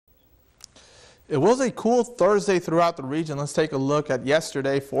It was a cool Thursday throughout the region. Let's take a look at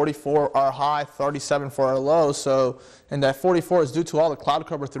yesterday. 44 our high, 37 for our low. So, and that 44 is due to all the cloud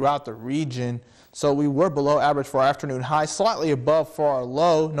cover throughout the region. So we were below average for our afternoon high, slightly above for our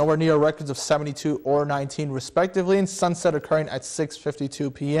low, nowhere near records of 72 or 19 respectively, and sunset occurring at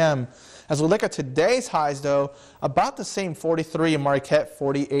 6:52 p.m. As we look at today's highs, though, about the same: 43 in Marquette,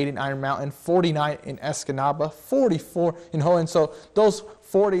 48 in Iron Mountain, 49 in Escanaba, 44 in Hohen. So those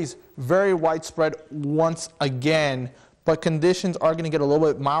 40s very widespread once again, but conditions are going to get a little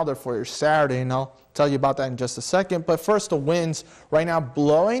bit milder for your Saturday, and I'll tell you about that in just a second. But first, the winds right now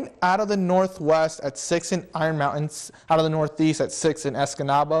blowing out of the northwest at 6 in Iron Mountain, out of the northeast at 6 in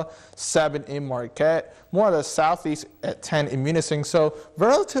Escanaba, 7 in Marquette, more of the southeast at 10 in Munising. So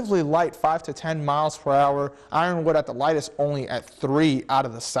relatively light, 5 to 10 miles per hour. Ironwood at the lightest only at 3 out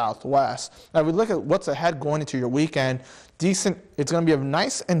of the southwest. Now, if we look at what's ahead going into your weekend, decent. It's going to be a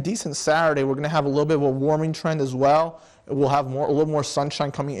nice and decent Saturday. We're going to have a little bit of a warming trend as well. We'll have a little more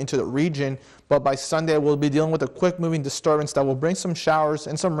sunshine coming into the region, but by Sunday we'll be dealing with a quick moving disturbance that will bring some showers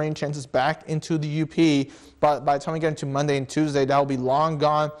and some rain chances back into the UP. But by the time we get into Monday and Tuesday, that will be long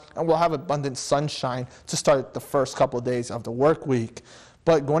gone, and we'll have abundant sunshine to start the first couple of days of the work week.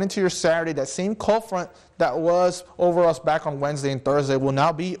 But going into your Saturday, that same cold front that was over us back on Wednesday and Thursday will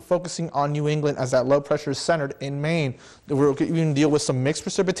now be focusing on New England, as that low pressure is centered in Maine. We're going to deal with some mixed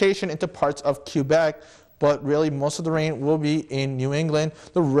precipitation into parts of Quebec, but really most of the rain will be in New England.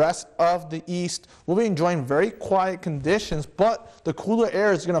 The rest of the east will be enjoying very quiet conditions, but the cooler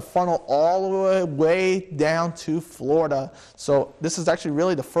air is going to funnel all the way down to Florida. So this is actually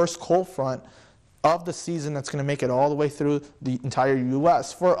really the first cold front of the season that's going to make it all the way through the entire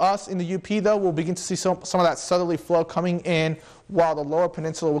U.S. For us in the UP, though, we'll begin to see some of that southerly flow coming in, while the lower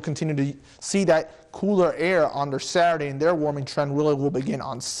peninsula will continue to see that cooler air on their Saturday, and their warming trend really will begin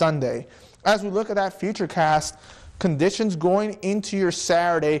on Sunday. As we look at that futurecast, conditions going into your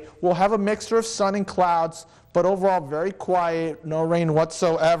Saturday, we'll have a mixture of sun and clouds, but overall very quiet, no rain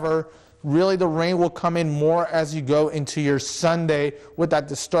whatsoever. Really, the rain will come in more as you go into your Sunday, with that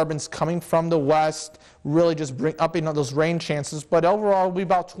disturbance coming from the west, really just bring up those rain chances. But overall, it'll be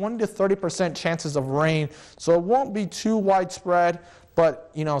about 20 to 30% chances of rain, so it won't be too widespread,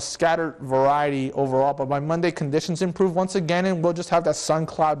 but scattered variety overall. But by Monday, conditions improve once again, and we'll just have that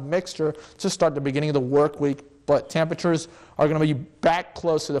sun-cloud mixture to start the beginning of the work week. But temperatures are going to be back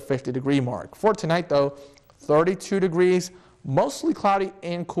close to the 50-degree mark. For tonight, though, 32 degrees. Mostly cloudy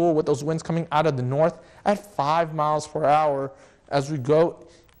and cool, with those winds coming out of the north at 5 miles per hour. As we go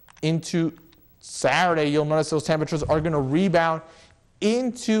into Saturday, you'll notice those temperatures are going to rebound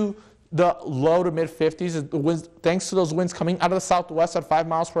into the low to mid 50s. Thanks to those winds coming out of the southwest at 5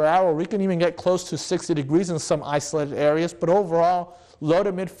 miles per hour, we can even get close to 60 degrees in some isolated areas. But overall, low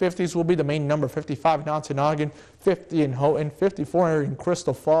to mid 50s will be the main number. 55 in Ontonagon, 50 in Houghton, 54 in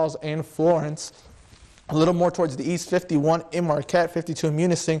Crystal Falls and Florence. A little more towards the east, 51 in Marquette, 52 in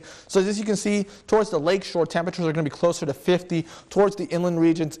Munising. So as you can see, towards the lakeshore, temperatures are going to be closer to 50. Towards the inland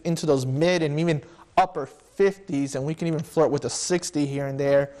regions, into those mid and even upper 50s, and we can even flirt with a 60 here and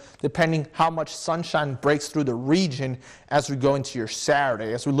there, depending how much sunshine breaks through the region as we go into your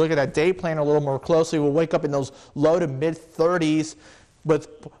Saturday. As we look at that day plan a little more closely, we'll wake up in those low to mid 30s with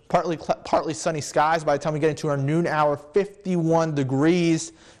partly sunny skies. By the time we get into our noon hour, 51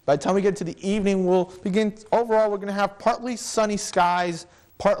 degrees. By the time we get to the evening, we'll begin, overall, we're going to have partly sunny skies,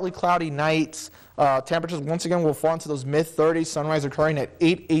 partly cloudy nights. Temperatures, once again, will fall into those mid-30s, sunrise occurring at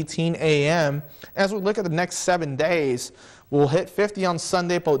 8:18 a.m. As we look at the next 7 days, we'll hit 50 on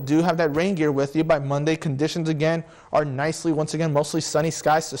Sunday, but do have that rain gear with you. By Monday, conditions again are nicely, once again, mostly sunny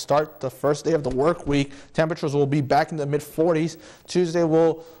skies to start the first day of the work week. Temperatures will be back in the mid-40s. Tuesday,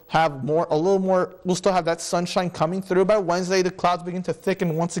 we'll have we'll still have that sunshine coming through. By Wednesday, the clouds begin to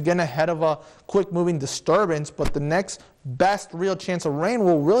thicken once again ahead of a quick moving disturbance, but the next best real chance of rain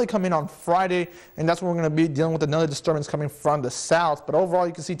will really come in on Friday, and that's when we're going to be dealing with another disturbance coming from the south. But overall,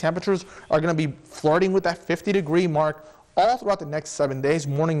 you can see temperatures are going to be flirting with that 50-degree mark all throughout the next 7 days.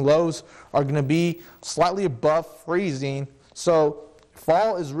 Morning lows are going to be slightly above freezing. So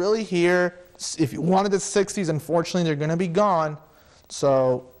fall is really here. If you wanted the 60s, unfortunately, they're going to be gone.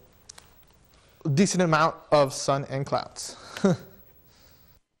 So decent amount of sun and clouds.